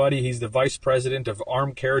Crotin, everybody. He's the vice president of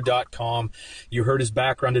armcare.com. You heard his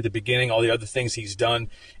background at the beginning, all the other things he's done.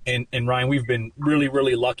 And Ryan, we've been really,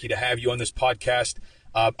 really lucky to have you on this podcast.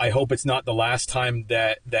 I hope it's not the last time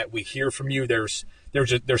that we hear from you. There's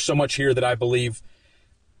so much here that I believe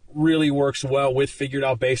really works well with Figured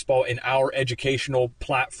Out Baseball and our educational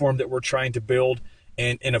platform that we're trying to build.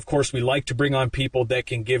 And of course, we like to bring on people that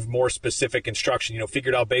can give more specific instruction.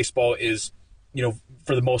 Figured Out Baseball is,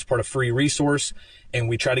 for the most part, a free resource, and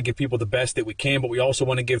we try to give people the best that we can, but we also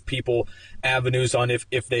want to give people avenues on if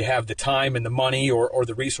they have the time and the money or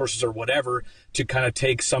the resources or whatever to kind of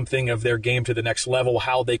take something of their game to the next level,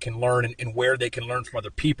 how they can learn and where they can learn from other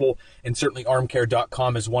people. And certainly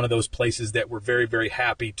armcare.com is one of those places that we're very, very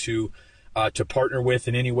happy to partner with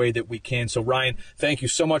in any way that we can. So Ryan, thank you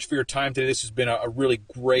so much for your time today. This has been a really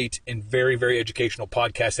great and very, very educational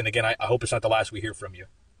podcast. And again, I hope it's not the last we hear from you.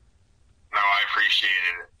 No, I appreciate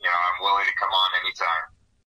it. I'm willing to come on anytime.